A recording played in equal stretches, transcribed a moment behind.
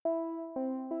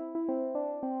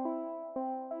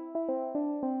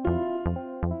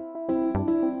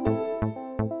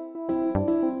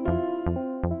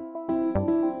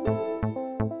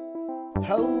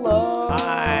Hello!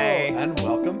 Hi! And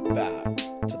welcome back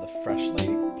to the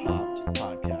Freshly Popped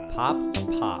Podcast. Popped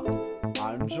Pop.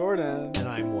 I'm Jordan. And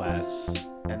I'm Wes.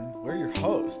 And we're your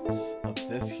hosts of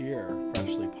this here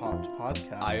Freshly Popped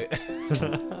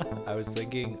Podcast. I was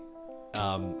thinking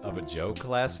of a joke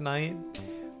last night,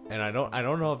 and I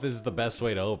don't know if this is the best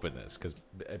way to open this, because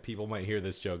people might hear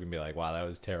this joke and be like, wow, that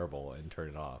was terrible, and turn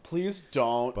it off. Please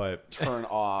don't turn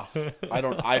off. I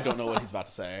don't know what he's about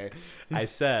to say.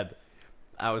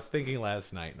 I was thinking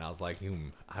last night, and I was like,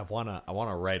 I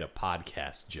wanna write a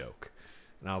podcast joke,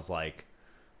 and I was like,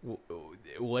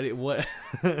 what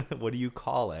do you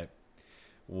call it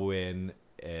when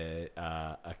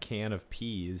a can of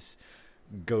peas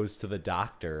goes to the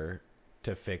doctor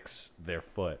to fix their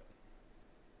foot?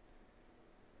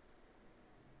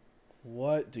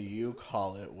 What do you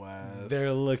call it, Wes?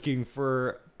 They're looking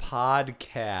for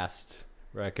podcast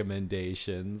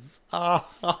recommendations.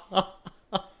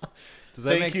 Does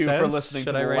that make sense? Thank you for listening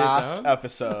to the last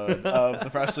episode of the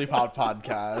Freshly Popped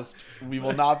Podcast. We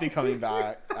will not be coming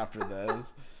back after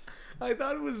this. I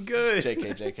thought it was good.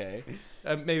 JK.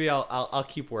 Maybe I'll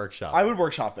keep workshopping. I would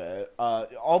workshop it.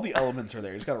 All the elements are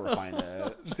there. You just gotta refine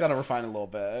it. Just gotta refine it a little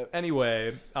bit.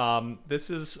 Anyway, this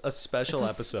is a special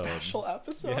episode. Special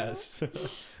episode. Yes,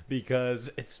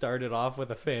 because it started off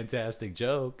with a fantastic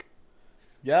joke.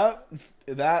 Yep.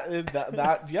 That.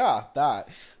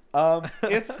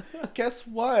 It's guess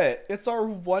what? It's our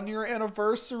 1 year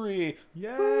anniversary.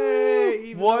 Yay!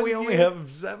 Even though we only have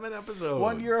 7 episodes.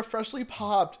 1 year of Freshly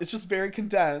Popped. It's just very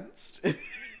condensed.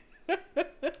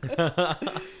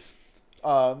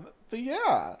 But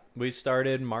yeah, we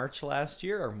started March last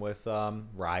year with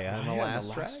Raya and the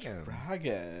Last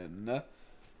Dragon.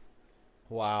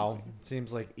 Wow, it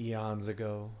seems like eons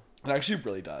ago. It actually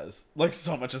really does. Like,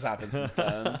 so much has happened since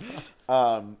then.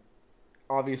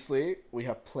 Obviously, we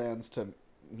have plans to,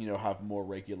 have more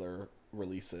regular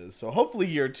releases. So hopefully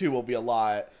year 2 will be a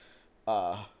lot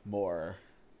more.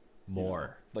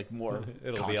 Like more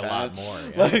It'll content. be a lot more.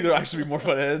 Yeah. Like, there'll actually be more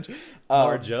footage.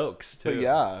 More jokes, too. But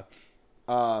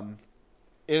yeah.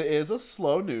 It is a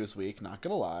slow news week, not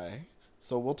gonna lie.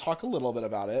 So we'll talk a little bit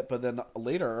about it. But then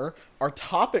later, our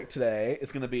topic today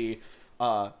is going to be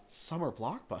summer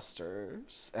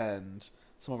blockbusters and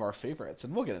some of our favorites,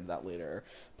 and we'll get into that later.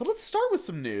 But let's start with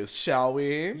some news, shall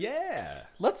we? Yeah.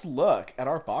 Let's look at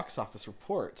our box office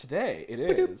report. Today it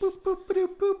is...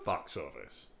 Box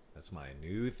office. That's my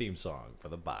new theme song for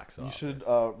the box office. You should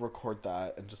record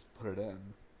that and just put it in.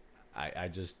 I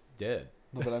just did.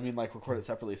 No, but I mean, like, record it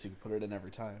separately so you can put it in every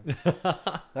time.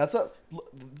 That's a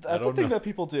thing that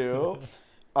people do.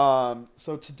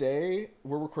 So today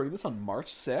we're recording this on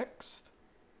March 6th.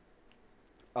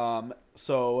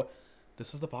 So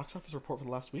this is the box office report for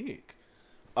the last week.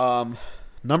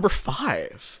 Number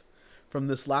 5 from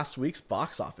this last week's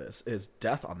box office is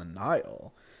Death on the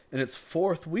Nile in its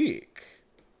 4th week.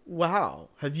 Wow.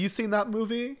 Have you seen that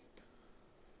movie?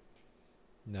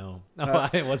 No,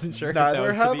 I wasn't sure if that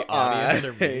was to the audience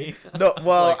or me. No,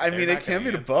 well, like, I mean, it can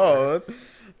be to both.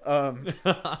 But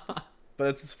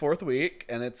it's its 4th week,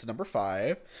 and it's number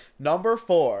 5. Number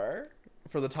 4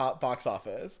 for the top box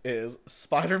office is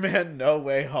Spider-Man No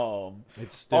Way Home.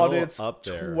 It's still on its up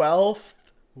there. 12th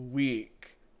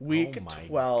week. Week oh my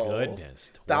 12.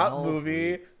 Goodness, 12 that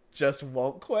movie weeks. just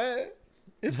won't quit.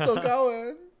 It's still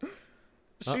going.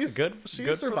 She's good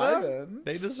surviving. For them.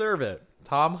 They deserve it.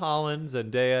 Tom Holland,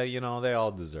 Zendaya, they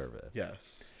all deserve it.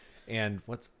 Yes. And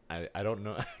I don't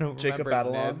know. I don't Jacob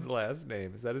remember Batalon. Ned's last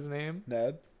name. Is that his name?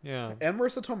 Ned. Yeah. And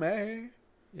Marissa Tomei.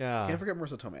 Yeah. Can't forget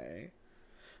Marissa Tomei.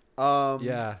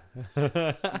 Yeah.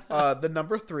 The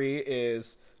number 3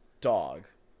 is Dog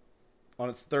on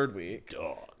its 3rd week.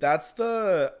 Dog. That's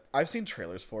I've seen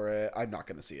trailers for it. I'm not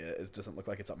going to see it. It doesn't look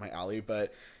like it's up my alley,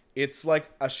 but it's like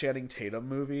a Channing Tatum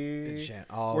movie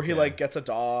where he like gets a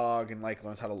dog and like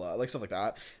learns how to love, like stuff like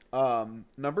that.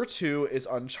 Number 2 is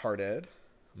Uncharted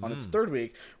on its 3rd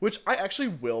week, which I actually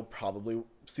will probably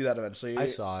see that eventually. I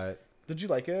saw it. Did you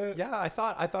like it? Yeah, I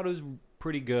thought it was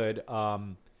pretty good.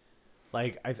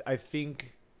 Like I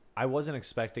think I wasn't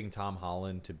expecting Tom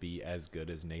Holland to be as good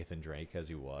as Nathan Drake as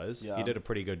he was. Yeah. He did a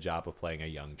pretty good job of playing a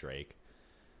young Drake.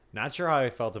 Not sure how I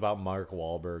felt about Mark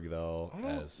Wahlberg though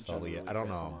as Sully. I don't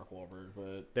know. Mark Wahlberg,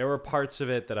 but there were parts of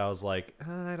it that I was like,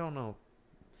 I don't know.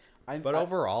 But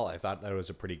overall, I thought that it was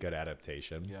a pretty good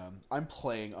adaptation. Yeah, I'm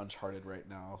playing Uncharted right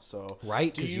now, so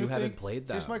right, because you haven't played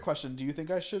that. Here's my question: do you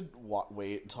think I should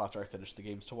wait until after I finish the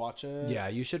games to watch it? Yeah,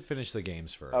 you should finish the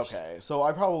games first. Okay, so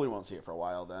I probably won't see it for a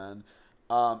while then.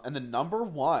 And then number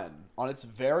 1 on its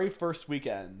very first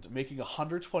weekend, making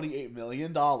 $128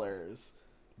 million,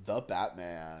 The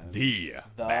Batman. The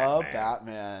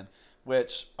Batman.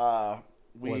 which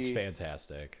was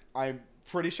fantastic. I'm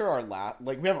pretty sure our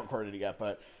we haven't recorded it yet,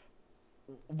 but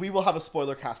we will have a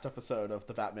spoiler cast episode of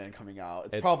the Batman coming out.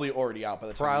 It's probably already out by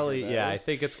the time you hear this. Yeah, I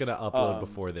think it's gonna upload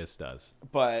before this does.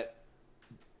 But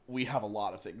we have a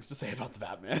lot of things to say about the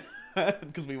Batman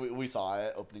because we saw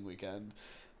it opening weekend.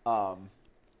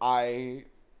 I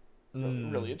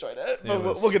really enjoyed it, but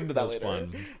we'll get into that later.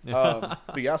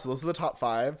 But yeah, so those are the top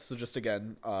 5. So just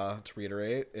again, to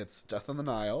reiterate, it's Death on the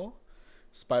Nile,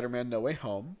 Spider-Man No Way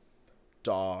Home,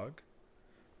 Dog,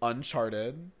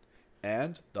 Uncharted,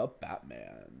 and The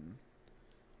Batman.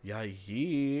 Yeah,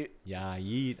 yeet. Yeah,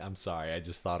 yeet. I'm sorry, I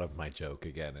just thought of my joke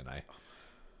again, and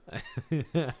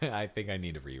I think I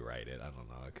need to rewrite it. I don't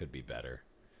know. It could be better.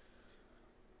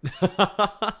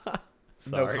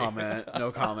 Sorry.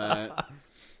 No comment.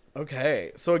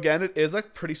 Okay, so again, it is a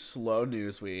pretty slow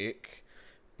news week,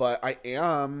 but we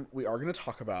are going to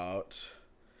talk about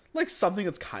like something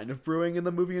that's kind of brewing in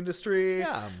the movie industry.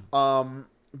 Yeah.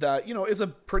 That, is a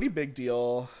pretty big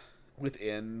deal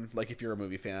within, like, if you're a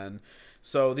movie fan.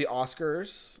 So the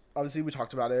Oscars, obviously we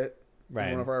talked about it in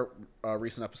one of our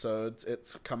recent episodes.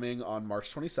 It's coming on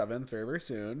March 27th, very, very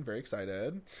soon. Very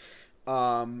excited.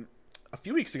 A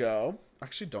few weeks ago, I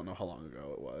actually don't know how long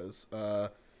ago it was.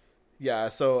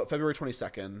 So February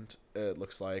 22nd, it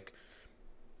looks like,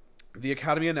 the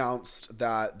Academy announced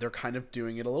that they're kind of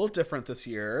doing it a little different this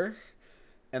year.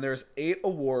 And there's 8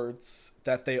 awards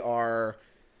that they are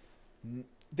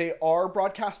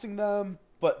broadcasting them,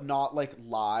 but not like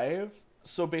live.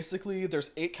 So basically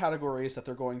there's 8 categories that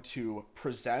they're going to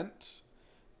present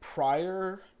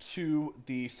prior to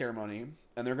the ceremony,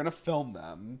 and they're going to film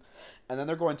them, and then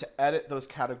they're going to edit those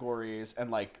categories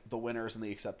and like the winners and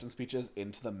the acceptance speeches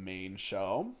into the main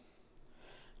show.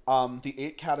 The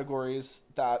 8 categories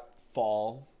that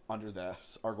fall under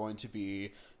this are going to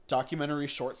be documentary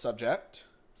short subject,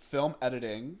 film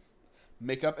editing,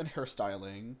 makeup and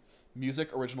hairstyling,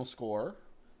 music original score,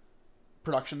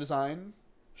 production design,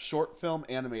 short film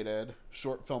animated,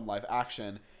 short film live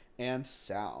action, and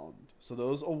sound. So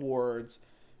those awards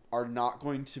are not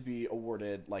going to be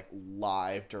awarded like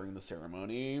live during the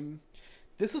ceremony.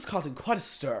 This is causing quite a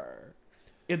stir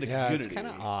in the community. It's kind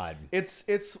of odd. It's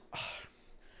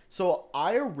so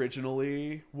I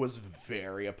originally was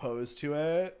very opposed to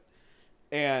it,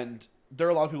 and there are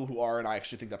a lot of people who are, and I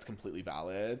actually think that's completely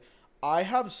valid. I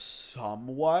have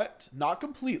somewhat, not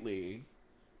completely,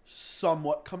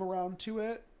 somewhat come around to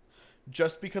it,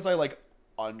 just because I like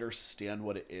understand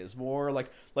what it is more. Like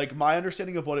my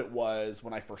understanding of what it was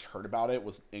when I first heard about it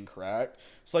was incorrect.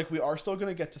 So like we are still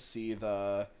gonna get to see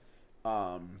the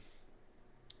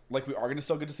we are gonna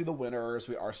still get to see the winners.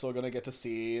 We are still gonna get to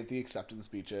see the acceptance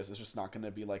speeches. It's just not gonna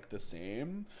be like the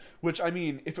same. Which, I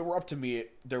mean, if it were up to me,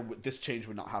 this change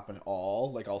would not happen at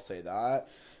all. Like, I'll say that.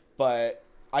 But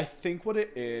I think what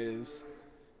it is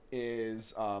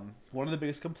one of the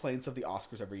biggest complaints of the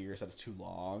Oscars every year is that it's too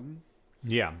long.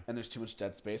 Yeah. And there's too much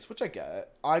dead space, which I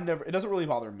get. It doesn't really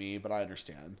bother me, but I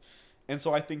understand. And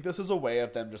so I think this is a way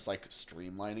of them just like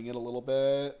streamlining it a little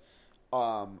bit.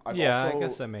 I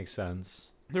guess that makes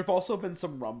sense. There have also been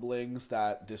some rumblings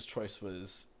that this choice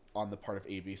was on the part of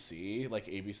ABC. Like,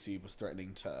 ABC was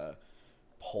threatening to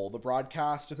pull the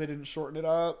broadcast if they didn't shorten it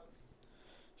up.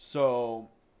 So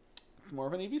it's more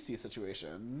of an ABC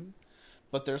situation.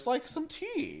 But there's like some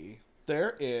tea.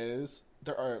 There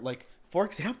are like, for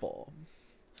example,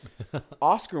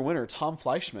 Oscar winner Tom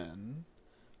Fleischman,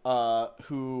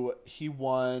 who he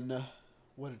won.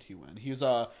 What did he win? He was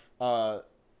a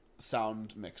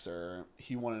sound mixer.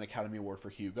 He won an Academy Award for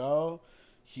Hugo.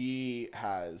 He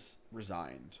has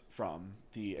resigned from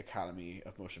the Academy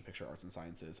of Motion Picture Arts and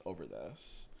Sciences over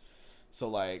this. So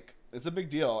like, it's a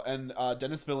big deal. And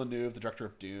Denis Villeneuve, the director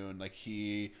of Dune, like,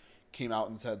 he came out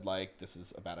and said like, this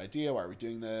is a bad idea. Why are we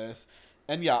doing this?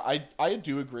 And yeah, I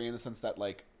do agree in the sense that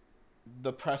like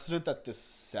the precedent that this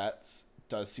sets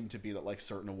does seem to be that like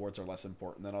certain awards are less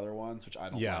important than other ones, which I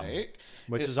don't like.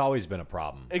 Which has always been a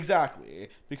problem. Exactly.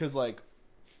 Because like,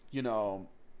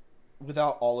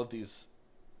 without all of these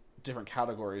different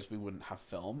categories, we wouldn't have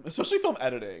film, especially film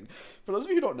editing. For those of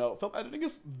you who don't know, film editing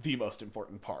is the most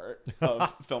important part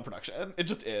of film production. It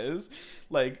just is.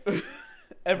 Like,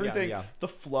 everything, the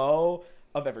flow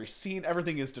of every scene,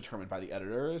 everything is determined by the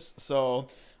editors. So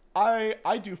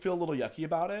I do feel a little yucky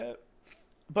about it,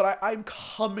 but I'm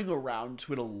coming around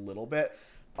to it a little bit.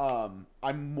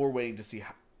 I'm more waiting to see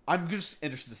I'm just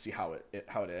interested to see how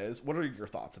it is. What are your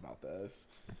thoughts about this?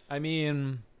 I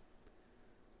mean,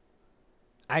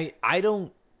 I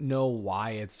don't know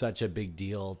why it's such a big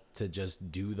deal to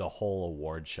just do the whole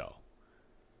award show.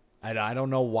 I don't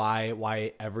know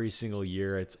why every single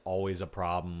year it's always a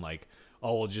problem. Like,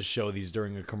 oh, we'll just show these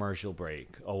during a commercial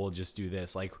break. Oh, we'll just do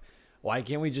this. Like, why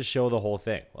can't we just show the whole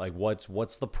thing? Like,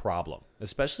 what's the problem?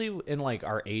 Especially in like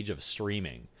our age of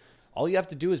streaming. All you have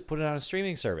to do is put it on a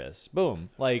streaming service. Boom.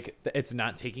 Like, it's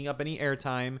not taking up any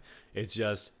airtime. It's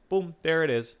just, boom, there it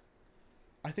is.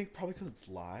 I think probably because it's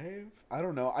live. I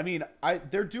don't know. I mean,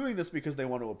 they're doing this because they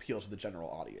want to appeal to the general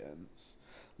audience.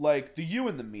 Like, the you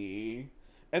and the me,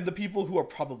 and the people who are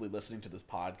probably listening to this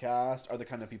podcast are the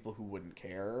kind of people who wouldn't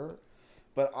care.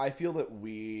 But I feel that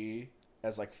we,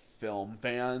 as, like, film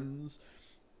fans,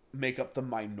 make up the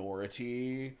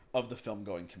minority of the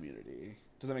film-going community.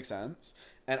 Does that make sense?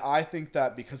 And I think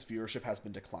that because viewership has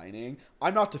been declining,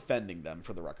 I'm not defending them,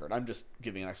 for the record. I'm just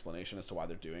giving an explanation as to why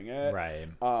they're doing it. Right.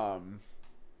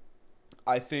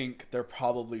 I think they're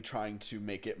probably trying to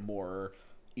make it more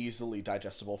easily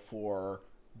digestible for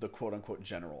the quote-unquote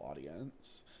general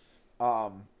audience.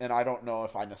 And I don't know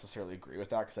if I necessarily agree with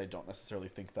that, because I don't necessarily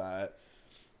think that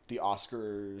the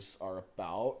Oscars are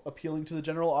about appealing to the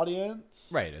general audience.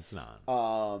 Right, it's not.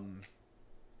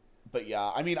 But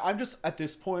yeah, I mean, I'm just, at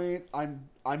this point,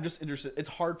 I'm just interested. It's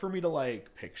hard for me to,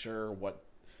 like, picture what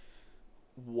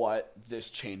this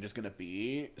change is going to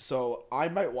be. So I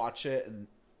might watch it and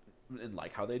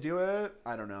like how they do it.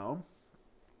 I don't know.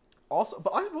 Also,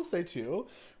 but I will say too,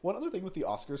 one other thing with the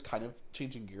Oscars, kind of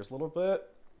changing gears a little bit,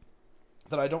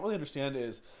 that I don't really understand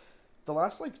is the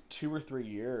last like 2 or 3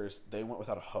 years they went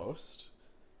without a host,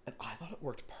 and I thought it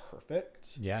worked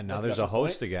perfect. Yeah, now there's a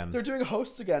host again. They're doing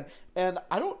hosts again, and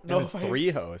I don't know. And it's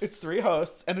 3 hosts. It's 3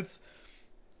 hosts, and it's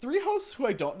 3 hosts who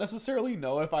I don't necessarily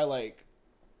know if I like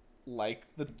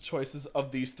the choices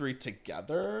of these 3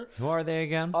 together. Who are they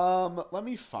again? Let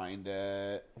me find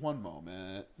it. One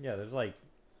moment. Yeah, there's like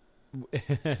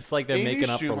it's like they're Amy making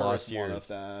up Schumer for lost is years. One of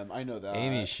them. I know that.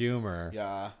 Amy Schumer.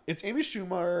 Yeah, it's Amy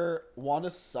Schumer,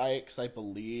 Wanda Sykes, I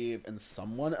believe, and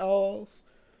someone else.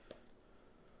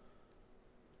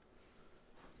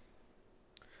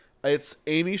 It's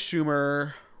Amy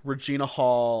Schumer, Regina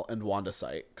Hall, and Wanda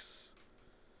Sykes.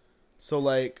 So,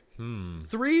 like,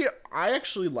 3... I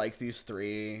actually like these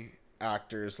 3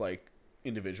 actors, like,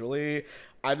 individually.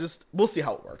 We'll see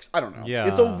how it works. I don't know. Yeah.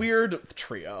 It's a weird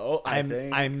trio, I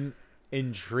think. I'm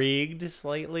intrigued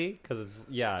slightly, because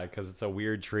it's a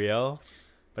weird trio.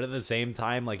 But at the same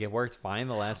time, like, it worked fine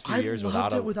the last few years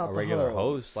without a regular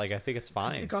host. Like, I think it's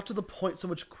fine. It got to the point so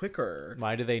much quicker.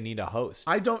 Why do they need a host?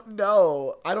 I don't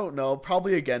know.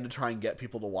 Probably, again, to try and get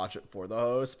people to watch it for the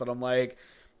host. But I'm like,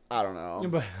 I don't know.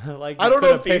 But, like, I don't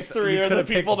know if these 3 are the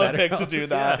people to pick to do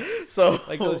that. Yeah. So,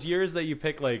 like, those years that you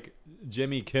pick, like,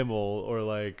 Jimmy Kimmel or,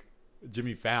 like,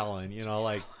 Jimmy Fallon, you know,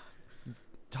 like,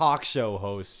 talk show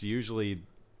hosts usually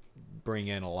bring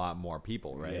in a lot more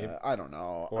people, right? Yeah, I don't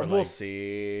know. Or we'll like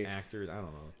see. Actors, I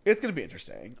don't know. It's gonna be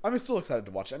interesting. I'm still excited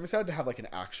to watch it. I'm excited to have like an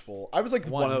actual. I was like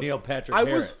one of Neil Patrick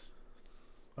Harris.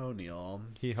 Oh, Neil.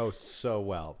 He hosts so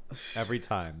well every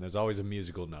time. There's always a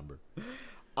musical number.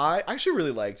 I actually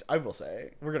really liked. I will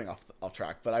say we're getting off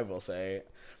track, but I will say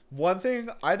one thing.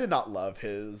 I did not love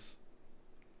his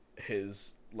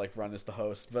like run as the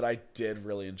host, but I did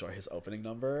really enjoy his opening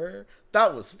number.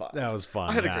 That was fun. That was fun.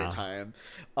 I had a great time.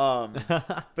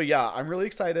 But yeah, I'm really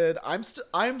excited.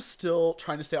 I'm still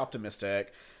trying to stay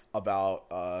optimistic about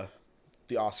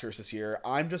the Oscars this year.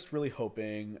 I'm just really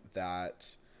hoping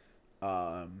that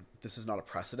this is not a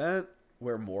precedent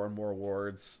where more and more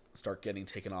awards start getting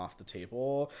taken off the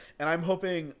table. And I'm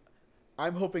hoping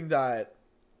that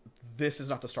this is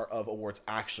not the start of awards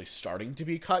actually starting to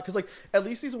be cut, because like at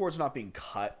least these awards are not being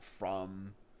cut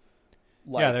from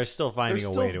like, yeah, they're still finding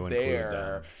a way to include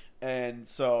them. And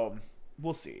so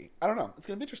we'll see. I don't know, it's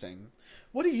gonna be interesting.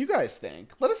 What do you guys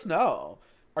think? Let us know.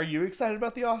 Are you excited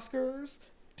about the Oscars?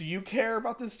 Do you care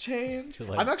about this change?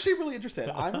 I'm actually really interested.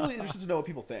 I'm really interested to know what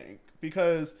people think,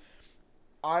 because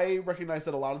I recognize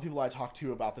that a lot of the people I talk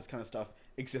to about this kind of stuff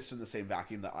exist in the same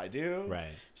vacuum that I do.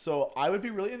 Right. So I would be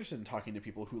really interested in talking to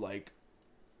people who like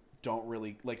don't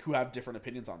really like, who have different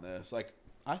opinions on this. Like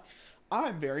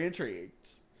I'm very intrigued.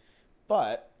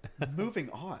 But moving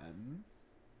on,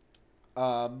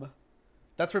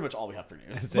 that's pretty much all we have for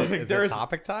news. Is it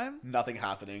topic time? Nothing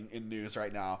happening in news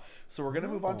right now. So we're gonna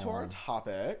move on to our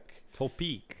topic.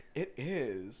 Topic. It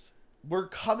is. We're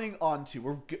coming on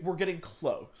to. We're getting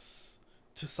close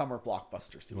to summer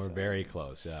blockbuster season. We're very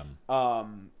close, yeah.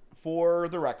 For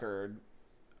the record,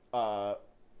 the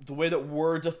way that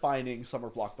we're defining summer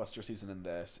blockbuster season in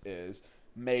this is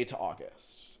May to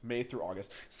August. May through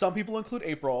August. Some people include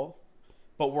April,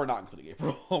 but we're not including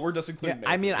April. We're just including May.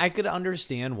 I mean, I could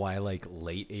understand why like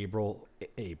late April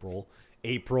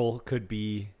could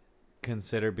be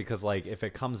considered because like if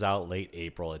it comes out late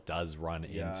April, it does run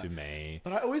into May.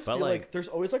 But I always feel like there's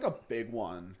always like a big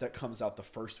one that comes out the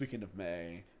first weekend of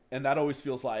May, and that always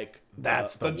feels like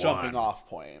that's the jumping off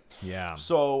point. Yeah.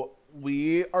 So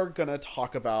we are gonna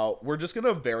talk about. We're just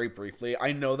gonna very briefly.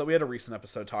 I know that we had a recent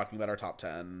episode talking about our top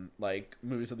 10 like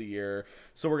movies of the year,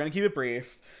 so we're gonna keep it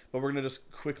brief. But we're gonna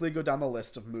just quickly go down the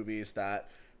list of movies that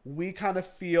we kind of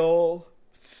feel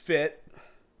fit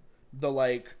the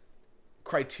like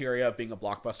criteria of being a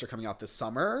blockbuster coming out this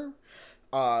summer.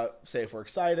 Say if we're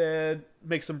excited,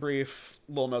 make some brief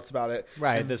little notes about it.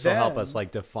 Right, this will help us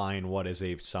like define what is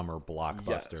a summer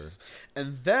blockbuster. Yes.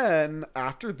 And then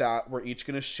after that, we're each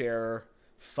going to share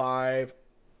 5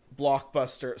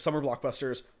 summer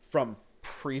blockbusters from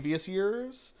previous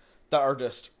years that are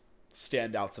just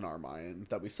standouts in our mind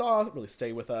that we saw that really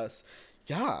stay with us.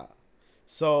 Yeah.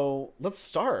 So let's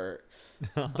start.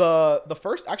 The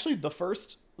first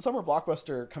summer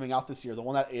blockbuster coming out this year, the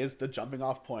one that is the jumping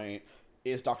off point,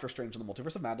 is Doctor Strange in the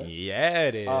Multiverse of Madness. Yeah,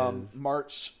 it is. May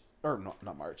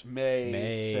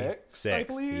 6th, I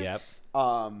believe. Yep.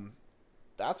 I'm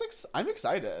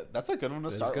excited. That's a good one to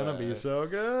start with. It's gonna be so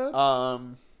good.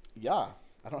 Yeah.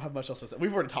 I don't have much else to say.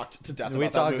 We've already talked to death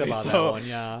about that movie. That one,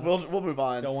 yeah. We'll move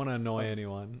on. Don't want to annoy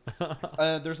anyone.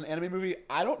 There's an anime movie.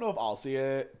 I don't know if I'll see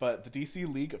it, but the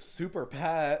DC League of Super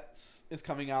Pets is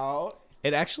coming out.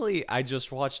 It actually, I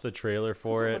just watched the trailer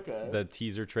for it, the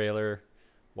teaser trailer,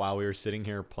 while we were sitting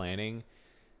here planning,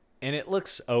 and it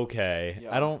looks okay.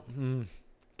 Yeah.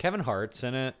 Kevin Hart's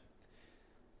in it,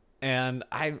 and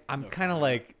I'm kind of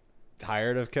like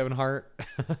tired of Kevin Hart.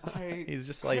 He's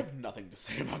just like, I have nothing to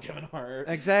say about Kevin Hart.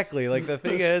 Exactly. Like the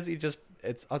thing is,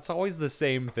 it's always the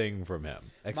same thing from him,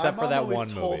 except for that one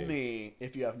movie. My mom always told me,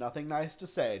 if you have nothing nice to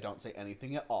say, don't say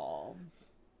anything at all.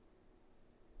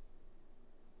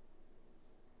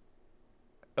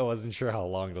 I wasn't sure how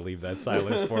long to leave that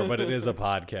silence for, but it is a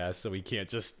podcast, so we can't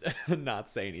just not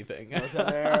say anything.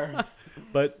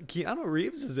 But Keanu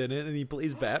Reeves is in it, and he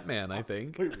plays Batman, I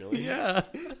think. Wait, really? Yeah.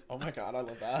 Oh my god, I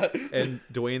love that. And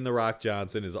Dwayne The Rock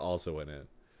Johnson is also in it.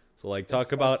 So, like,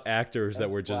 talk about actors that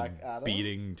were just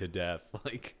beating to death.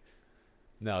 Like,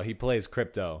 no, he plays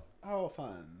Crypto. Oh,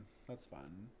 fun. That's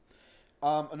fun.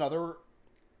 Another...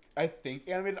 I think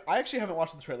animated. I actually haven't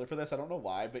watched the trailer for this. I don't know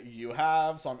why, but you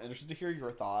have, so I'm interested to hear your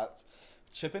thoughts.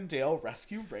 Chip and Dale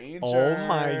Rescue Rangers. Oh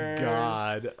my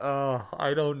god.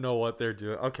 I don't know what they're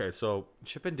doing. Okay, so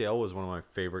Chip and Dale was one of my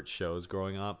favorite shows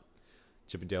growing up.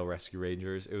 Chip and Dale Rescue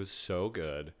Rangers. It was so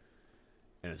good.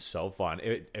 And it's so fun.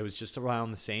 It was just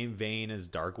around the same vein as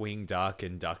Darkwing Duck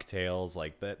and DuckTales.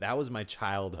 Like that was my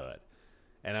childhood.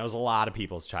 And that was a lot of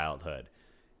people's childhood.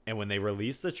 And when they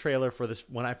released the trailer for this,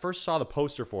 when I first saw the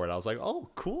poster for it, I was like, oh,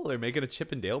 cool. They're making a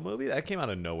Chip and Dale movie? That came out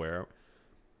of nowhere.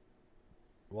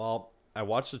 Well, I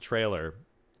watched the trailer,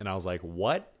 and I was like,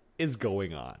 what is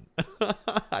going on?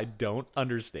 I don't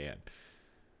understand.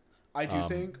 I do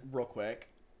think, real quick,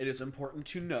 it is important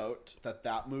to note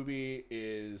that movie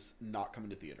is not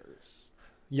coming to theaters.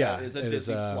 Yeah. It is a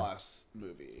Disney Plus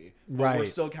movie. Right. We're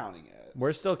still counting it.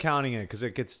 We're still counting it because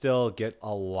it could still get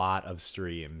a lot of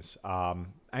streams.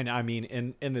 And I mean,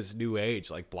 in this new age,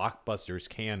 like blockbusters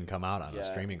can come out on a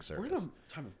streaming service. We're in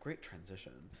a time of great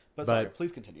transition. But sorry,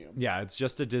 please continue. Yeah, it's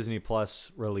just a Disney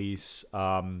Plus release.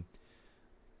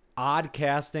 Odd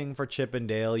casting for Chip and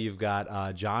Dale. You've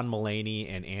got John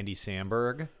Mulaney and Andy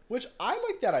Samberg. Which I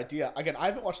like that idea. Again, I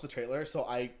haven't watched the trailer, so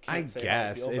I can't say how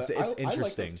I feel, it's interesting. I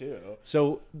like this too.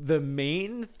 So the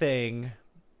main thing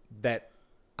that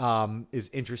is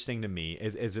interesting to me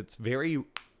is it's very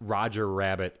Roger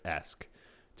Rabbit-esque,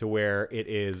 to where it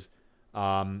is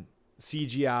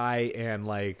CGI and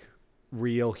like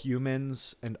real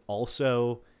humans and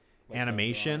also like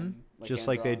animation, just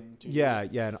like they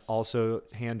 2D. And also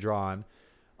hand drawn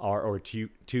or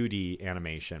 2D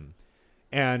animation.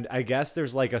 And I guess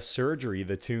there's like a surgery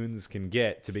the Toons can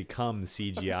get to become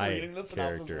CGI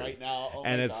characters right now. Oh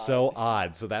and it's so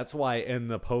odd. So that's why in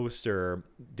the poster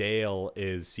Dale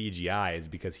is CGI, is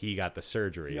because he got the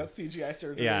surgery. He got CGI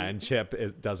surgery. Yeah, and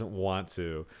Chip doesn't want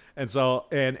to. And so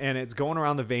and it's going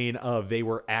around the vein of they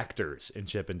were actors in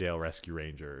Chip and Dale Rescue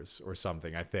Rangers or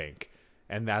something, I think.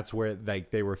 And that's where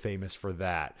like they were famous for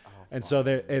that. And so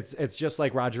it's just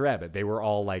like Roger Rabbit. They were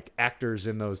all like actors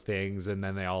in those things, and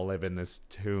then they all live in this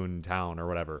toon town or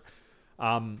whatever.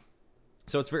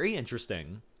 So it's very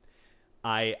interesting.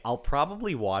 I'll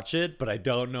probably watch it, but I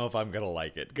don't know if I'm gonna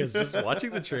like it, because just watching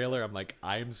the trailer, I'm like,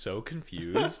 I am so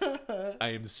confused.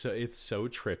 It's so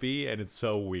trippy and it's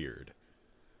so weird.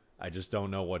 I just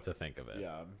don't know what to think of it.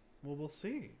 Yeah, well, we'll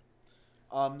see.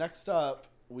 Next up,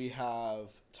 we have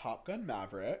Top Gun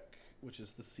Maverick. which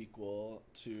is the sequel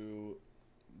to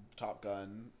Top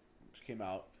Gun, which came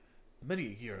out many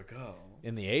a year ago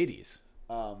in the 80s.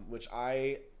 Which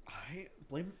I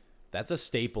blame. That's a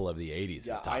staple of the 80s.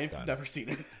 Yeah, is Top I've Gun. never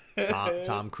seen it.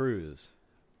 Tom Cruise.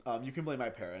 You can blame my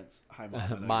parents. Hi,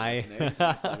 Mom.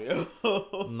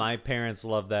 My parents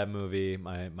love that movie.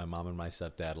 My mom and my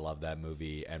stepdad love that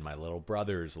movie, and my little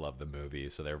brothers love the movie,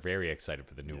 so they're very excited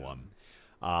for the new one.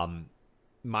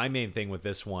 My main thing with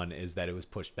this one is that it was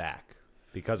pushed back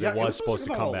because it was supposed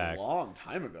to come back a long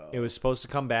time ago. It was supposed to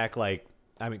come back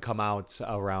come out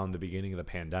around the beginning of the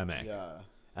pandemic. Yeah.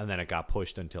 And then it got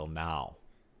pushed until now.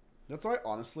 That's why,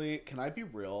 honestly, can I be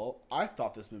real? I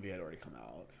thought this movie had already come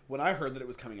out. When I heard that it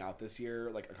was coming out this year,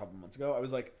 like a couple months ago, I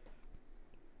was like,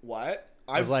 what?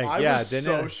 I was like,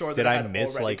 sure did that I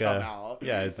miss like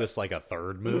is this like a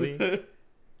third movie?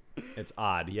 It's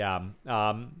odd, yeah.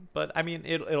 But I mean,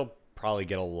 it'll probably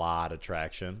get a lot of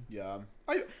traction. Yeah.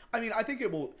 I mean, I think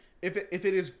it will, if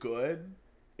it is good,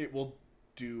 it will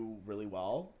do really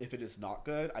well. If it is not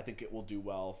good, I think it will do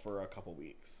well for a couple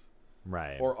weeks.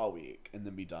 Right. Or a week and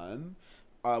then be done.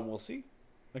 We'll see.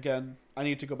 Again, I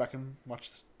need to go back and watch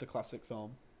the classic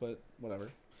film, but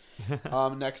whatever.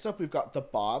 Next up, we've got the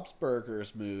Bob's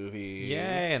Burgers movie.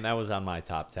 Yay, and that was on my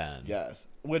top 10. Yes.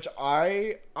 Which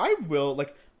I will,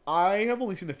 like, I have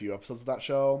only seen a few episodes of that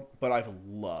show, but I've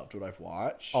loved what I've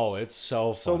watched. Oh, it's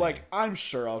so funny. So, like, I'm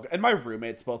sure I'll... And my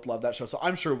roommates both love that show, so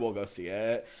I'm sure we'll go see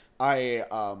it. I've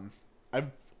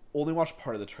only watched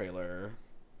part of the trailer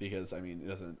because, I mean, it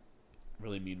doesn't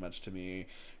really mean much to me,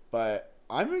 but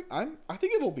I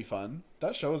think it'll be fun.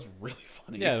 That show is really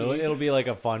funny. Yeah, it'll be like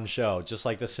a fun show, just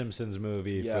like the Simpsons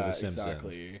movie for the Simpsons.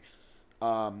 Exactly.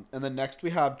 And then next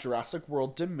we have Jurassic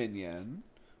World Dominion,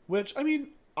 which, I mean,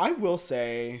 I will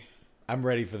say, I'm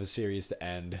ready for the series to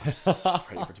end. I'm so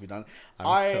ready for it to be done.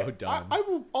 I'm so done.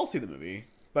 I'll see the movie,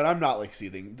 but I'm not like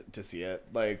seething to see it.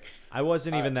 Like, I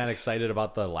wasn't even that excited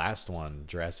about the last one,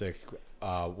 Jurassic.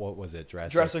 What was it?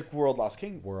 Jurassic World Lost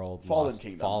Kingdom.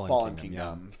 Fallen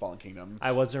Kingdom.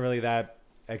 I wasn't really that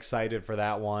excited for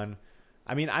that one.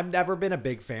 I mean, I've never been a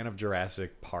big fan of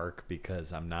Jurassic Park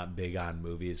because I'm not big on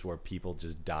movies where people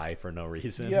just die for no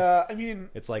reason. Yeah, I mean,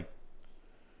 it's like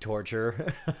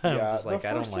torture. Yeah, just like, the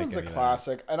first one's a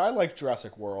classic, and I like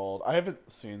Jurassic World. I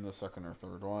haven't seen the second or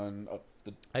third one.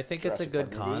 I think it's a good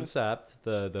concept,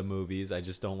 the movies. I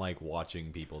just don't like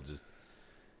watching people just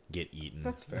get eaten.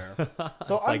 That's fair.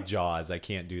 So it's like Jaws. I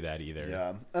can't do that either.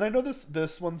 Yeah, and I know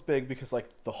this one's big because like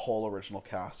the whole original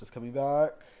cast is coming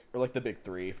back, or like the big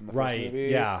three from the first movie.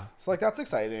 Yeah. So like that's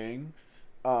exciting.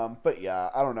 But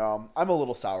yeah, I don't know. I'm a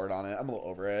little soured on it. I'm a little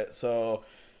over it. So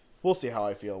we'll see how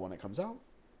I feel when it comes out.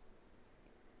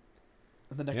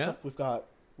 And then next up, we've got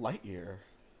Lightyear.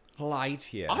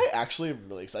 I actually am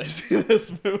really excited to see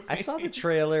this movie. I saw the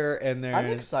trailer and I'm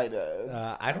excited.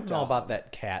 I don't know about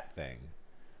that cat thing.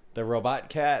 The robot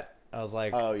cat, I was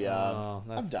like, oh yeah,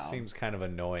 that seems kind of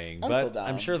annoying. Still but down.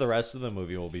 I'm sure the rest of the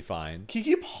movie will be fine.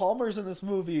 Keke Palmer's in this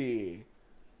movie.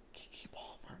 Keke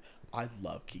Palmer. I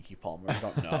love Keke Palmer. I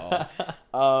don't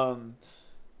know.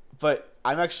 But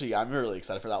I'm really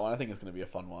excited for that one. I think it's going to be a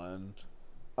fun one.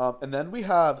 And then we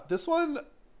have this one.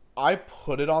 I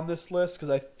put it on this list because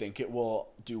I think it will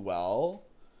do well.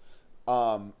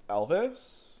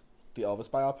 Elvis, the Elvis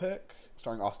biopic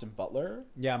starring Austin Butler.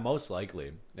 Yeah, most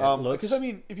likely. Because I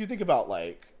mean, if you think about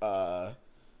like,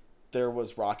 there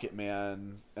was Rocket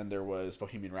Man and there was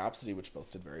Bohemian Rhapsody, which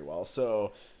both did very well.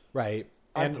 So right,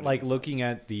 and like looking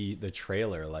at the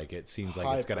trailer, like it seems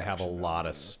like it's gonna have a lot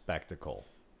of spectacle.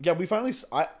 Yeah, we finally.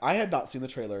 I had not seen the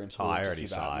trailer until I already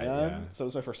saw it. Yeah. So it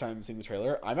was my first time seeing the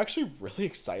trailer. I'm actually really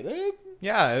excited.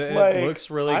 Yeah, it looks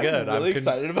really good. I'm really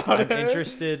excited about it. I'm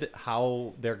interested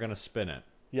how they're gonna spin it.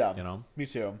 Yeah, you know, me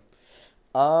too.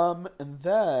 And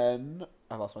then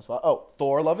I lost my spot. Oh,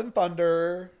 Thor: Love and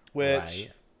Thunder, which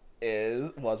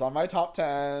was on my top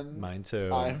 10. Mine too.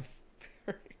 I'm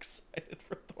very excited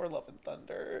for Thor: Love and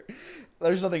Thunder.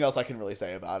 There's nothing else I can really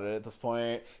say about it at this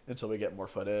point until we get more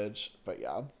footage. But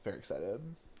yeah, I'm very excited.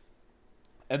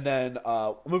 And then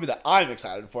a movie that I'm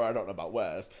excited for, I don't know about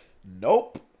Wes.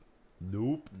 Nope.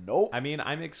 I mean,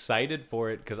 I'm excited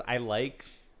for it because I liked.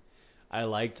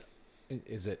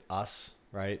 Is it Us?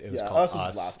 Right? It was called Us.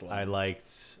 Was the last one. I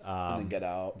liked. And then Get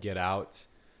Out. Get Out.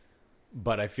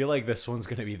 But I feel like this one's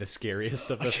gonna be the scariest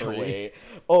of the three. Wait.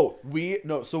 Oh,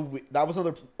 that was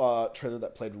another trailer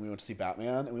that played when we went to see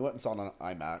Batman, and we went and saw it on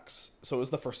IMAX. So it was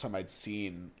the first time I'd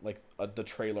seen like the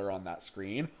trailer on that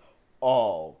screen.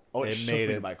 It shook me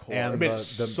to my core. It made it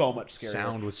so much scarier.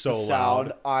 Sound was so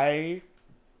loud.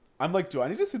 I'm like, do I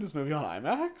need to see this movie on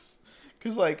IMAX?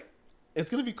 Because like, It's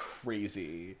gonna be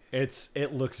crazy.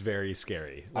 It looks very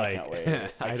scary. Like, I can't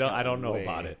wait. I don't know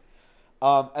about it.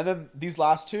 And then these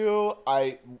last two,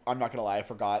 I'm not gonna lie, I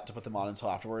forgot to put them on until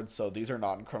afterwards, so these are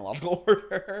not in chronological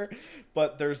order.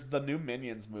 But there's the new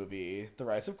Minions movie, The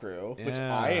Rise of Gru, which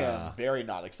I am very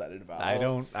not excited about. I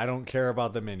don't care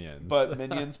about the Minions. But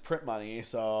Minions print money,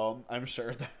 so I'm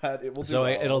sure that it will do well.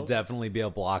 It'll definitely be a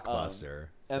blockbuster.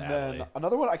 And then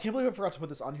another one, I can't believe I forgot to put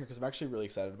this on here because I'm actually really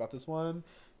excited about this one,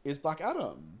 is Black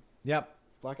Adam. Yep.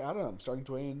 Black Adam, starring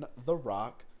Dwayne The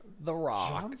Rock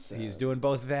Johnson. He's doing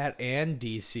both that and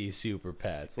DC Super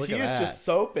Pets. Look at that. He is just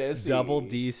so busy. Double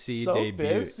DC debut.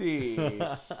 Busy.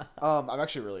 I'm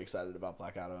actually really excited about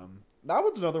Black Adam. That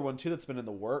one's another one too that's been in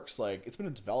the works. Like, it's been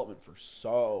in development for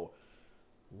so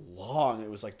long. It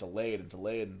was like delayed.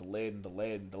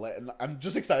 And I'm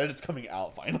just excited it's coming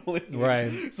out finally.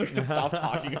 Right. So we can stop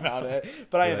talking about it.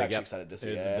 But I am actually excited to see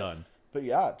it. It's done. But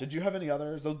yeah, did you have any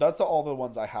others? That's all the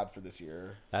ones I had for this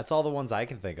year. That's all the ones I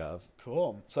can think of.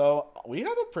 Cool. So we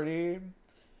have a pretty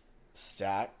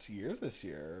stacked year this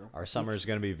year. Our summer is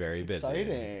going to be very busy.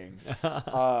 Exciting.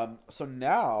 So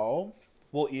now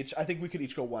I think we could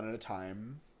each go one at a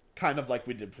time, kind of like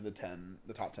we did for the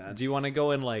top 10. Do you want to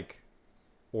go in like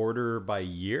order by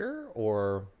year,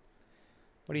 or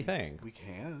what do you think? We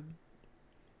can.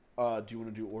 Do you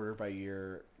want to do order by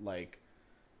year, like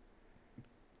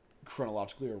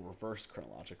chronologically or reverse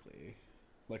chronologically,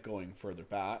 like going further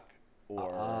back,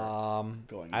 or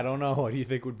going? I don't know. What do you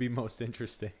think would be most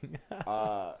interesting?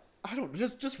 I don't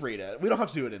just read it. We don't have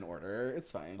to do it in order.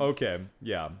 It's fine. Okay.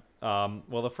 Yeah.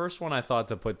 Well, the first one I thought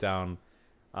to put down.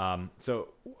 So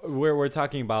we're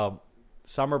talking about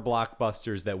summer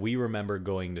blockbusters that we remember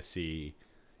going to see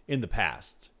in the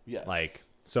past. Yes. Like,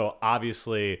 so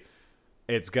obviously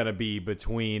it's gonna be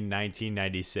between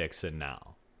 1996 and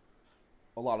now.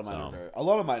 A lot of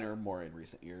mine are more in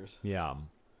recent years. Yeah.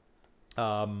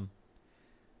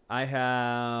 I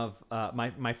have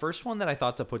my first one that I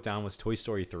thought to put down was Toy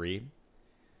Story 3,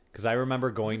 because I remember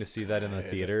going to see that in the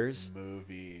theaters.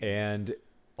 Movie. And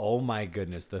oh my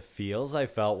goodness, the feels I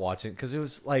felt watching, because it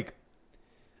was like,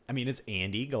 I mean, it's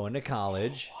Andy going to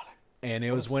college, and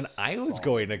it was when I was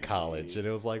going to college, and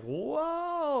it was like,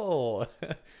 whoa,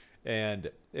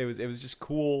 and it was just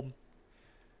cool.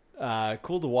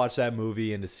 Cool to watch that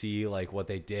movie and to see like what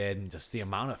they did and just the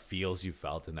amount of feels you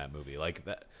felt in that movie. Like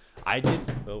that, I did.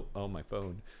 Oh, my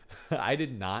phone. I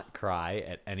did not cry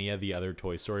at any of the other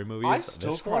Toy Story movies. I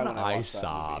still cry when I watch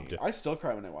sobbed. That movie. I still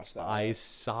cry when I watch that. I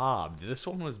sobbed. This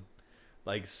one was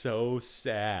like so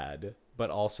sad, but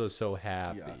also so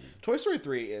happy. Yeah. Toy Story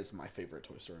 3 is my favorite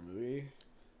Toy Story movie.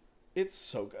 It's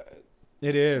so good.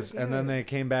 It is, so and then they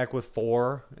came back with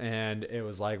 4, and it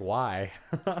was like, why?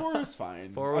 4 was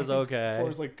fine. 4 was okay. 4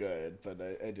 was like good, but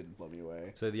it didn't blow me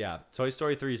away. So yeah, Toy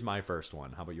Story 3 is my first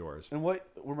one. How about yours? And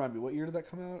remind me, what year did that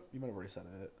come out? You might have already said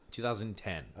it.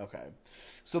 2010. Okay,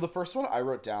 so the first one I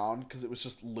wrote down, because it was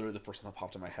just literally the first one that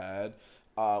popped in my head,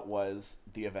 was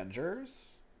The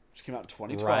Avengers, which came out in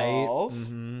 2012. Right.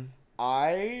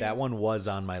 Mm-hmm. That one was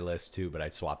on my list too, but I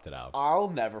swapped it out. I'll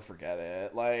never forget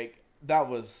it. Like, that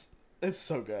was... It's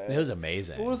so good. It was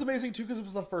amazing. Well, it was amazing, too, because it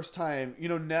was the first time... You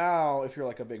know, now, if you're,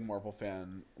 like, a big Marvel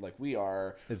fan like we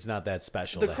are... It's not that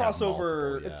special. The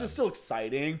crossover, it's still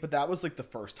exciting, but that was, like, the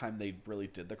first time they really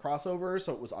did the crossover,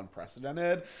 so it was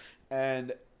unprecedented.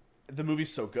 And the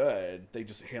movie's so good. They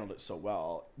just handled it so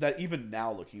well that even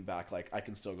now, looking back, like, I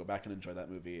can still go back and enjoy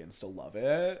that movie and still love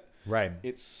it. Right.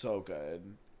 It's so good.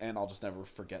 And I'll just never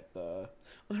forget the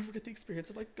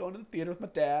experience of like going to the theater with my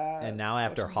dad. And now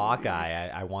after Hawkeye,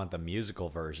 I want the musical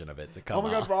version of it to come out. Oh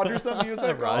my God, Rogers the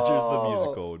Musical. Rogers the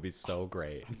Musical would be so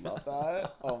great. I love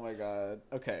that. Oh my God.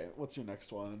 Okay, what's your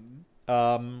next one?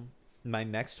 My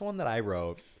next one that I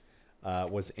wrote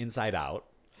was Inside Out.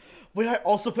 Wait, I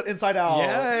also put Inside Out.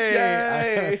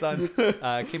 Yay! It's on.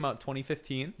 Came out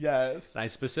 2015. Yes. And I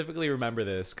specifically remember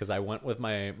this because I went with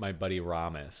my buddy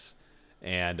Ramis.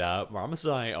 And Ramis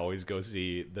and I always go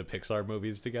see the Pixar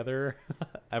movies together.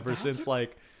 Since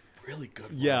like really good.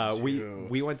 Yeah,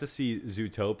 we went to see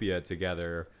Zootopia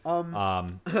together.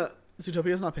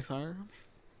 Zootopia is not Pixar.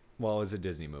 Well, it was a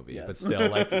Disney movie, yes. But still,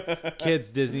 like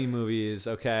kids Disney movies.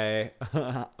 Okay,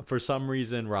 for some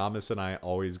reason, Ramis and I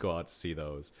always go out to see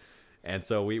those. And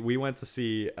so we went to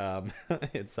see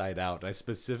Inside Out. I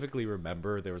specifically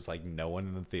remember there was like no one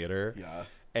in the theater. Yeah.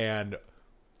 And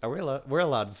we're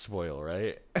allowed to spoil,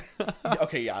 right?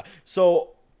 Okay, yeah.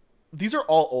 So these are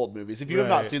all old movies. If you have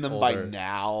not seen them by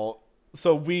now,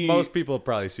 most people have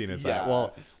probably seen Inside Out.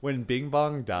 Well, when Bing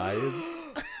Bong dies,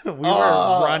 we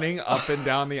were running up and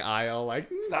down the aisle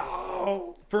like,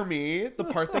 no. For me, the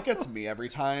part that gets me every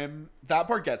time, that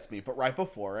part gets me, but right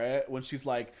before it, when she's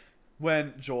like,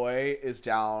 when Joy is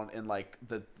down in like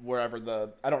I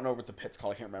don't know what the pit's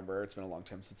called, I can't remember, it's been a long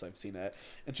time since I've seen it,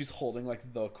 and she's holding like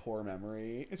the core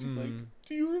memory, and she's like,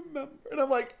 do you remember? And I'm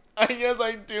like, yes,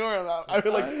 I do remember. I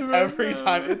mean, like, every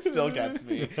time it still gets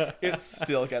me. It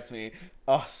still gets me.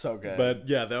 Oh, so good. But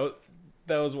yeah,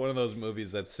 that was one of those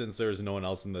movies that, since there was no one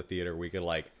else in the theater, we could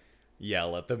like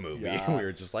yell at the movie. Yeah. We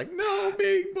were just like, no,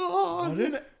 Big Bond. What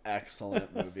an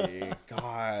excellent movie.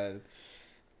 God.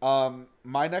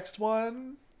 My next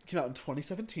one came out in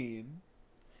 2017.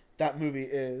 That movie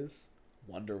is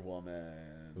Wonder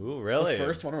Woman. Ooh, really? The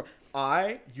first Wonder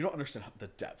Woman. You don't understand the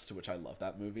depths to which I love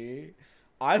that movie.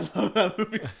 I love that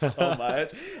movie so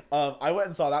much. I went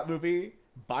and saw that movie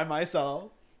by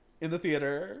myself in the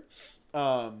theater.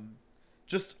 I'm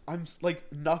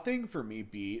like, nothing for me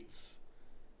beats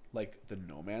like the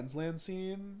No Man's Land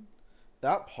scene.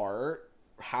 That part,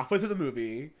 halfway through the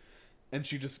movie, and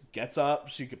she just gets up,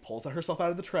 she pulls herself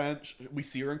out of the trench, we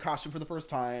see her in costume for the first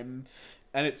time,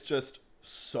 and it's just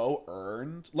so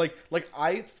earned. Like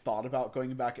I thought about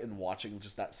going back and watching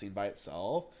just that scene by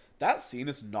itself. That scene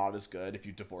is not as good if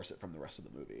you divorce it from the rest of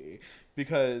the movie.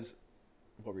 Because,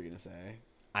 what were you gonna say?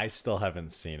 I still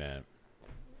haven't seen it.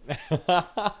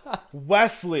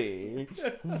 Wesley,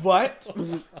 what?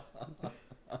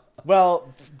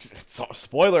 Well,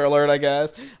 spoiler alert, I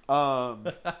guess.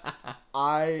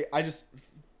 I just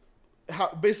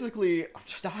basically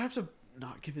I have to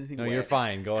not give anything away. No, you're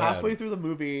fine. Go ahead. Halfway through the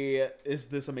movie is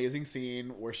this amazing scene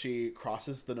where she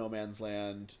crosses the No Man's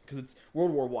Land, because it's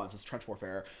World War I, so it's trench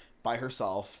warfare, by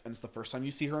herself, and it's the first time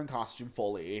you see her in costume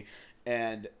fully,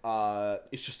 and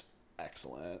it's just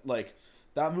excellent. Like,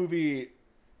 that movie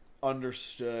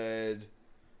understood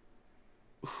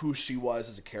who she was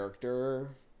as a character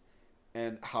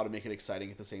and how to make it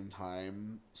exciting at the same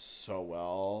time so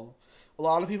well. A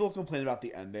lot of people complain about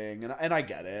the ending, and I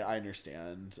get it, I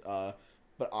understand,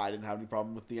 but I didn't have any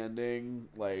problem with the ending.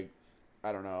 Like,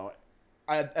 I don't know,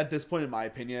 at this point in my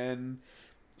opinion,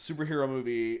 superhero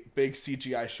movie, big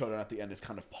CGI showdown at the end is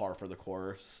kind of par for the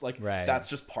course. Like, right. That's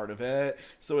just part of it.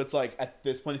 So it's like, at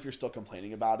this point, if you're still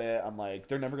complaining about it, I'm like,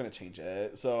 they're never going to change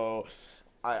it. So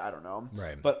I don't know.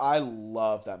 Right. But I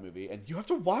love that movie, and you have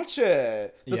to watch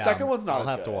it. The second one's not as good.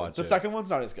 I'll have to watch it. The second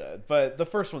one's not as good, but the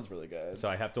first one's really good. So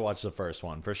I have to watch the first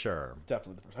one for sure.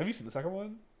 Definitely the first. Have you seen the second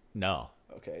one? No.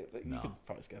 Okay, you can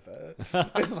probably skip it.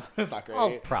 It's not great.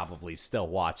 I'll probably still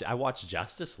watch it. I watched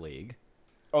Justice League.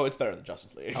 Oh, it's better than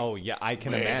Justice League. Oh, yeah, I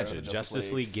can imagine.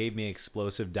 Justice League gave me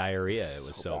explosive diarrhea. It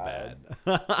was so bad.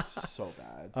 So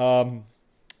bad.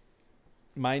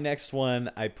 My next one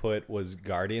I put was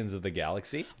Guardians of the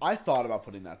Galaxy. I thought about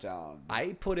putting that down.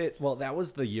 I put it, well, that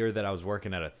was the year that I was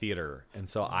working at a theater, and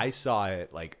so I saw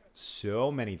it like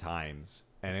so many times,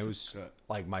 and it was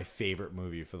like my favorite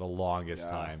movie for the longest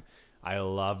time. I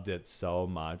loved it so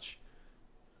much.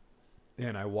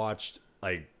 And I watched,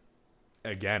 like,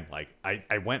 again, like,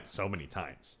 I went so many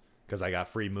times because I got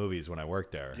free movies when I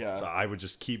worked there. Yeah. So I would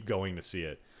just keep going to see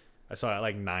it. I saw it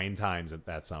like 9 times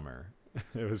that summer.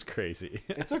 It was crazy.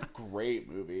 It's a great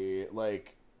movie.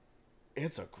 Like,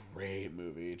 it's a great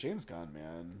movie. James Gunn,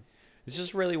 man. It's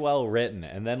just really well written.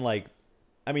 And then, like,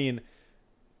 I mean,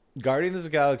 Guardians of the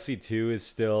Galaxy 2 is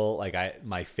still, like,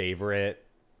 my favorite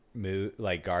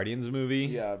Guardians movie.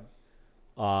 Yeah.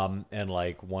 And,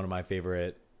 like, one of my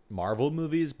favorite Marvel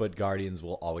movies, but Guardians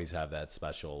will always have that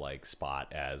special, like,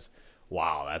 spot as,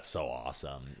 wow, that's so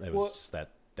awesome. It was just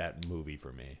that movie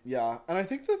for me. Yeah, and I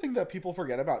think the thing that people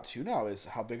forget about too now is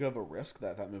how big of a risk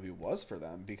that movie was for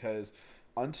them, because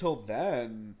until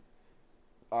then,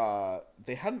 Marvel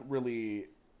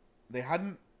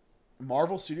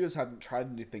Studios hadn't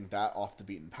tried anything that off the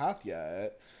beaten path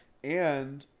yet,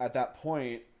 and at that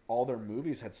point, all their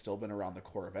movies had still been around the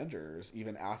core Avengers.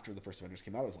 Even after the first Avengers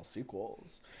came out, it was all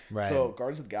sequels. Right. So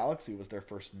Guardians of the Galaxy was their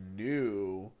first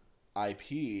new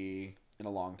IP in a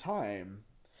long time.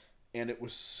 And it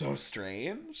was so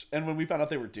strange. And when we found out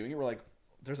they were doing it, we're like,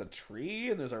 there's a tree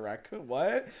and there's a raccoon.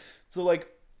 What? So,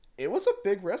 like, it was a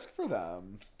big risk for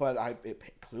them. But it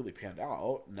clearly panned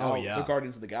out. Now, the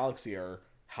Guardians of the Galaxy are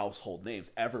household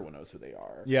names. Everyone knows who they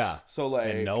are. Yeah. So, like,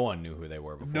 and no one knew who they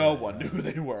were before. No one knew who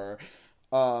they were.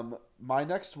 My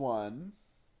next one,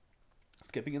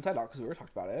 skipping Inside Out because we were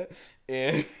talking about it,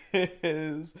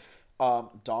 is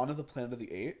Dawn of the Planet of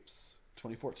the Apes,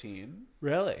 2014.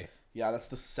 Really? Yeah, that's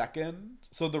the second.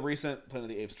 So the recent Planet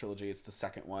of the Apes trilogy, it's the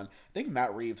second one. I think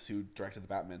Matt Reeves, who directed The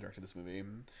Batman, directed this movie.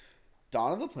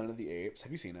 Dawn of the Planet of the Apes.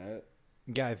 Have you seen it?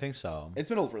 Yeah, I think so. It's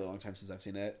been a really long time since I've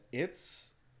seen it.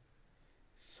 It's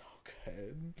so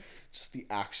good. just the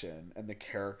action and the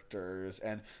characters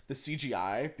and the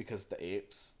CGI, because the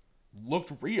apes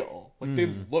looked real. Like,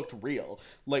 they looked real.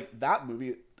 Like, that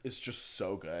movie is just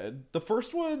so good. The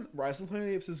first one, Rise of the Planet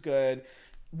of the Apes, is good.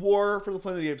 War for the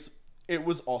Planet of the Apes, it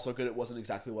was also good. It wasn't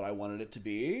exactly what I wanted it to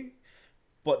be.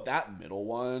 But that middle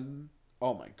one,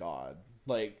 oh my god.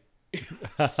 Like, it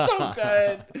was so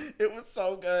good. It was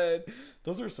so good.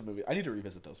 Those are some movies. I need to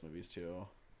revisit those movies too.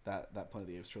 That Planet of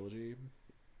the Apes trilogy.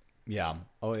 Yeah.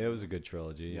 Oh, it was a good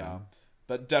trilogy. Yeah.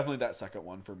 But definitely that second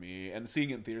one for me. And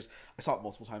seeing it in theaters, I saw it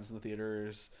multiple times in the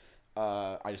theaters.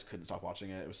 I just couldn't stop watching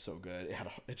it. It was so good.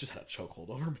 It just had a chokehold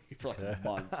over me for like a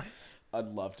month. I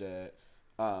loved it.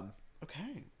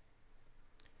 Okay.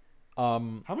 How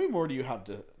many more do you have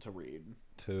to read?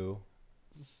 2.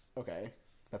 Okay.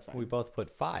 That's fine. We both put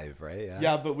 5, right?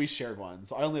 Yeah, but we shared one,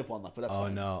 so I only have one left. But that's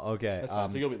fine. Oh no. Okay. That's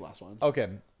fine. So you'll be the last one. Okay.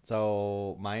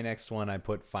 So my next one, I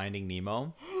put Finding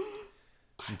Nemo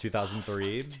in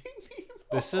 2003.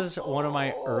 This is one of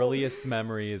my earliest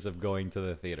memories of going to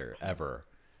the theater ever.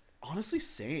 Honestly,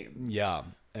 same. Yeah,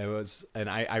 it was, and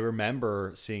I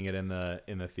remember seeing it in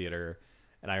the theater,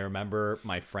 and I remember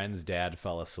my friend's dad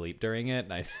fell asleep during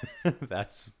it, and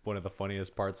that's one of the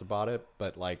funniest parts about it.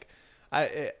 But like,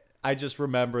 I just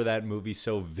remember that movie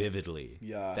so vividly.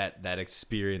 Yeah. That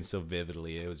experience so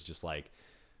vividly. It was just like,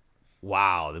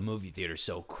 wow, the movie theater's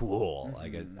so cool.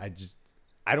 Mm-hmm. Like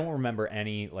I don't remember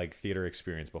any like theater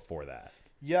experience before that.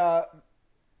 Yeah.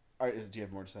 All right. Do you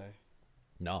have more to say?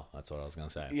 No, that's what I was gonna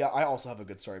say. Yeah, I also have a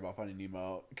good story about Finding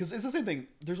Nemo, because it's the same thing.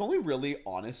 There's only really,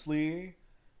 honestly,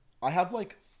 I have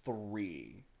like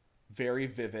 3 very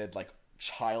vivid like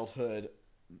childhood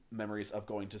memories of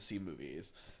going to see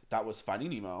movies. That was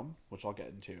Finding Nemo, which I'll get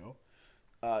into.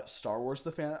 Star Wars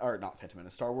Phantom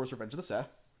Menace, Star Wars Revenge of the Sith.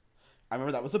 I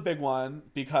remember that was a big one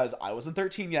because I wasn't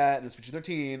 13 yet, and it was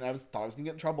PG-13. Thought I was gonna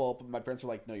get in trouble, but my parents were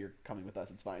like, "No, you're coming with us.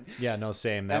 It's fine." Yeah, no,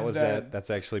 same. That was it. That's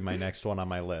actually my next one on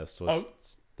my list.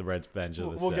 Was the Revenge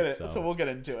of the Sith. So we'll get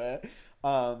into it.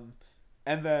 And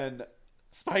then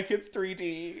Spy Kids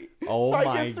 3D. Oh Spy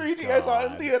my Kids 3D. God. I saw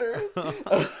it in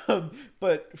theaters.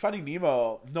 But Finding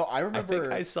Nemo. No, I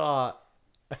remember.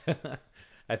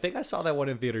 I think I saw that one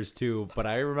in theaters too, but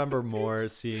I remember more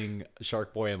seeing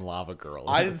Shark Boy and Lava Girl.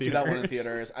 I didn't see that one in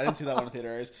theaters.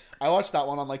 I watched that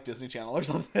one on like Disney Channel or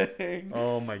something.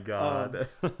 Oh my god.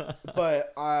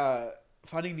 But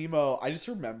Finding Nemo, I just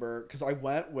remember because I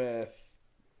went with.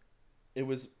 It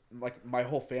was like my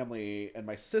whole family and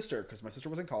my sister, because my sister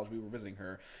was in college. We were visiting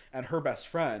her and her best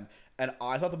friend, and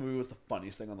I thought the movie was the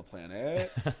funniest thing on the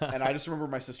planet. And I just remember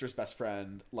my sister's best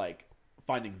friend like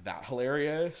finding that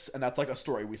hilarious, and that's like a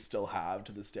story we still have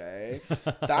to this day.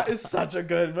 That is such a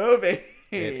good movie.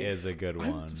 It is a good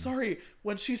one. I'm sorry,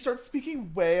 when she starts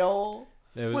speaking whale.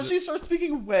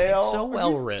 It's so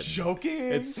well written.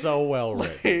 Joking. It's so well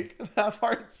written. Like, that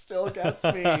part still gets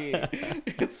me.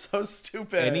 It's so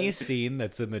stupid. Any scene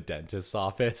that's in the dentist's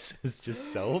office is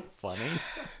just so funny.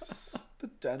 The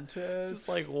dentist. It's just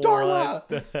like, Darla!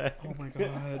 what? Oh my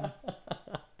god.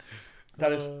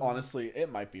 That is honestly, it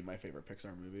might be my favorite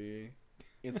Pixar movie.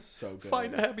 It's so good.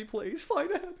 Find a happy place. Find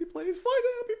a happy place. Find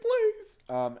a happy place.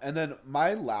 And then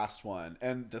my last one,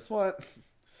 and this one.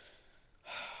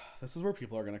 This is where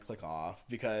people are going to click off,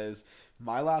 because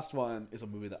my last one is a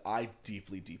movie that I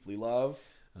deeply, deeply love.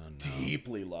 Oh, no.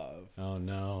 Deeply love. Oh,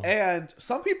 no. And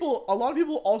a lot of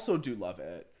people also do love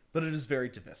it, but it is very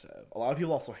divisive. A lot of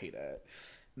people also hate it.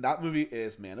 And that movie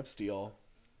is Man of Steel.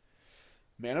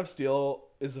 Man of Steel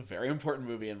is a very important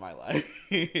movie in my life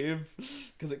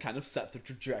because it kind of set the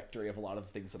trajectory of a lot of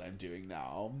the things that I'm doing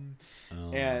now.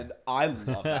 Oh. And I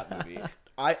love that movie.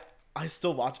 I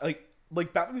still watch,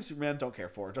 like Batman v Superman, don't care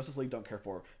for. Justice League, don't care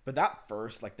for. But that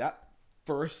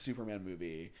first Superman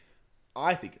movie,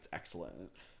 I think it's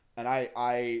excellent. And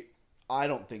I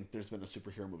don't think there's been a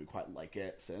superhero movie quite like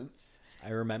it since.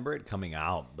 I remember it coming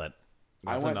out, but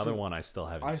that's another one I still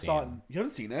haven't seen. You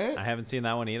haven't seen it? I haven't seen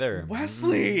that one either.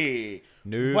 Wesley!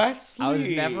 No. Wesley! I was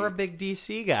never a big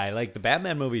DC guy. Like, the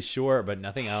Batman movies, sure, but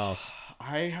nothing else.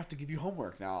 I have to give you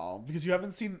homework now, because you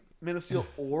haven't seen Man of Steel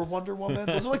or Wonder Woman.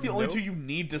 Those are like the only two you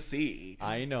need to see.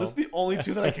 I know. Those are the only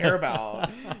two that I care about.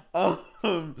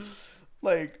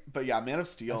 But yeah, Man of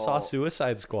Steel. I saw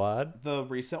Suicide Squad. The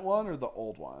recent one or the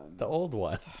old one? The old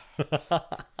one. Why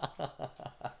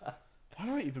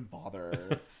do I even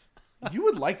bother? You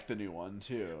would like the new one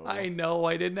too. I know,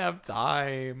 I didn't have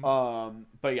time.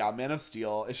 But yeah, Man of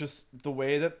Steel. It's just the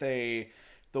way that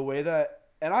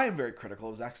and I am very critical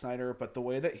of Zack Snyder, but the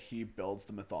way that he builds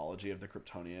the mythology of the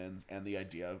Kryptonians and the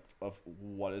idea of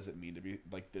what does it mean to be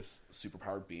like this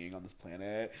superpowered being on this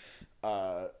planet,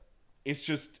 it's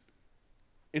just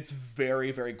it's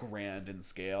very, very grand in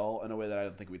scale in a way that I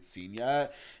don't think we'd seen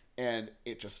yet. And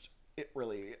it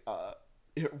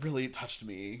really touched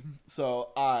me. So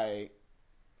I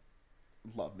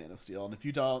love Man of Steel. And if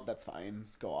you don't, that's fine.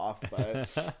 Go off.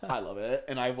 But I love it.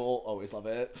 And I will always love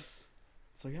it.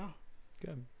 So yeah.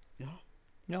 Good. Yeah.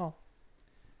 No.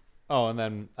 Oh, and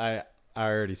then I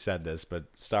already said this,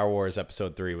 but Star Wars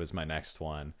Episode 3 was my next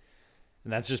one.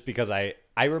 And that's just because I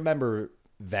remember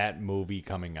that movie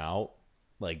coming out,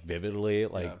 like, vividly,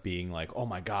 like, being like, oh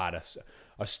my God,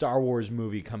 a Star Wars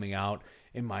movie coming out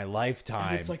in my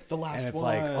lifetime. And it's like the last one. And it's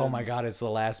like, oh my God, it's the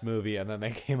last movie. And then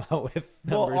they came out with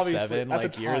number 7,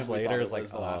 like, years later. It's like,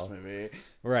 the last movie.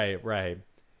 Right.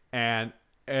 And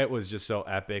it was just so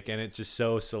epic. And it's just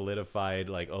so solidified,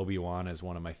 like, Obi-Wan as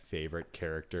one of my favorite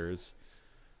characters.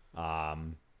 I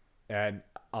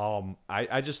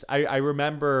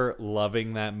remember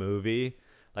loving that movie.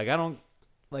 Like,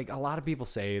 a lot of people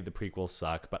say the prequels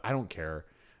suck, but I don't care.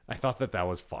 I thought that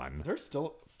was fun. They're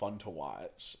still fun to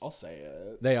watch. I'll say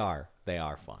it. They are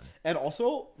fun. And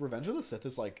also, Revenge of the Sith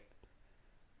is like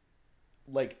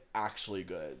actually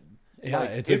good. Yeah,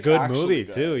 like, it's a good movie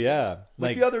good. Too. Yeah,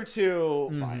 like the other two,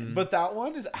 fine, but that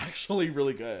one is actually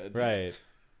really good. Right.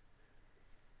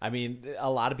 I mean,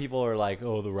 a lot of people are like,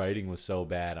 "Oh, the writing was so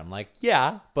bad." I'm like,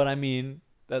 "Yeah," but I mean,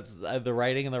 that's the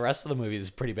writing and the rest of the movie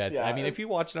is pretty bad. Yeah, I mean, if you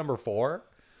watch number 4.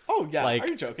 Oh, yeah. Like, are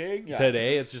you joking? Yeah.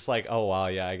 Today, it's just like, oh, wow,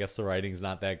 yeah, I guess the writing's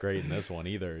not that great in this one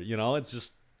either. You know, it's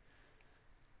just...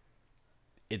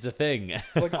 It's a thing.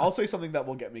 Like, I'll say something that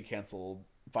will get me canceled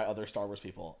by other Star Wars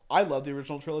people. I love the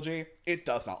original trilogy. It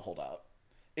does not hold up.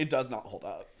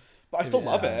 But I still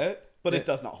love it, but it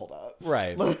does not hold up.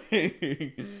 Right.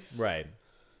 Right.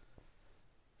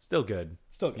 Still good.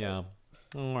 Yeah.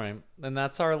 All right. And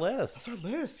that's our list.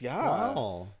 Yeah.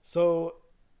 Wow. So...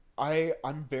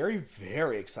 I'm very,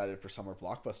 very excited for summer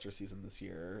blockbuster season this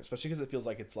year, especially because it feels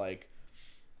like it's like...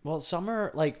 Well, summer,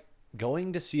 like,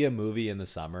 going to see a movie in the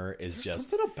summer is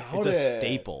just... something about it's a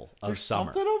staple of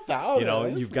summer. Something about it. You know,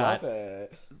 you've got,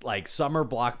 like, summer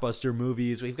blockbuster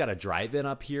movies. We've got a drive-in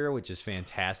up here, which is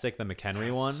fantastic. The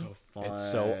McHenry one. So fun.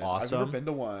 It's so awesome. I've never been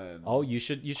to one. Oh, you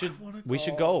should. We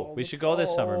should go. We should go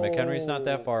this summer. McHenry's not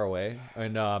that far away.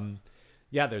 And,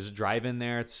 yeah, there's a drive-in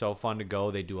there. It's so fun to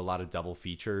go. They do a lot of double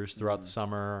features throughout the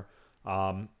summer.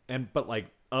 But like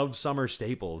of summer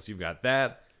staples, you've got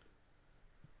that,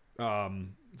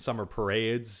 summer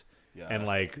parades, and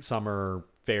like summer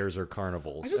fairs or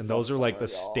carnivals, and those are like the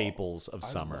staples of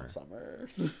summer.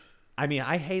 I mean,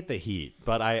 I hate the heat,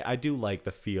 but I do like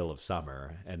the feel of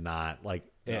summer and not like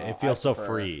it feels so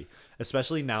free,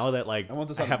 especially now that like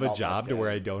I have a job to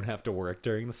where I don't have to work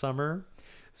during the summer.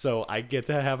 So I get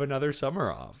to have another summer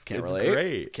off. It's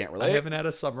great. Can't relate. I haven't had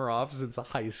a summer off since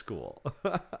high school.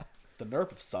 The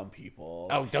nerve of some people.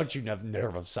 Oh, don't you know the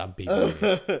nerve of some people?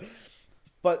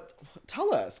 But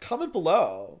tell us, comment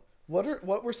below.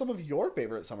 What were some of your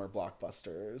favorite summer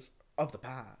blockbusters of the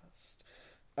past?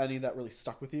 Any that really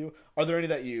stuck with you? Are there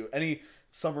any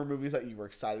summer movies that you were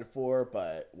excited for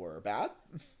but were bad?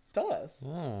 Tell us.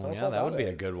 Tell us that would be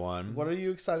a good one. What are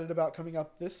you excited about coming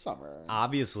out this summer?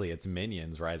 Obviously, it's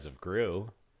Minions: Rise of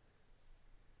Gru.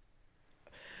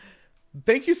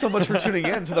 Thank you so much for tuning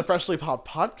in to the Freshly Popped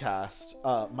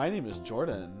podcast. My name is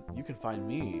Jordan. You can find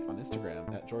me on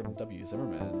Instagram at Jordan W.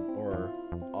 Zimmerman, or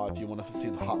if you want to see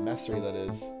the hot messery that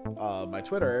is my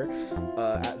Twitter,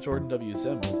 at Jordan W.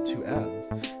 Zim with 2 M's.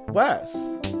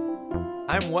 Wes.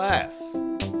 I'm Wes.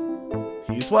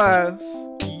 He's Wes.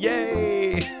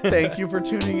 Yay! Thank you for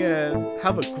tuning in.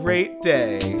 Have a great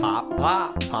day. Pop,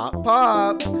 pop. Pop,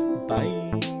 pop.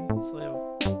 Bye.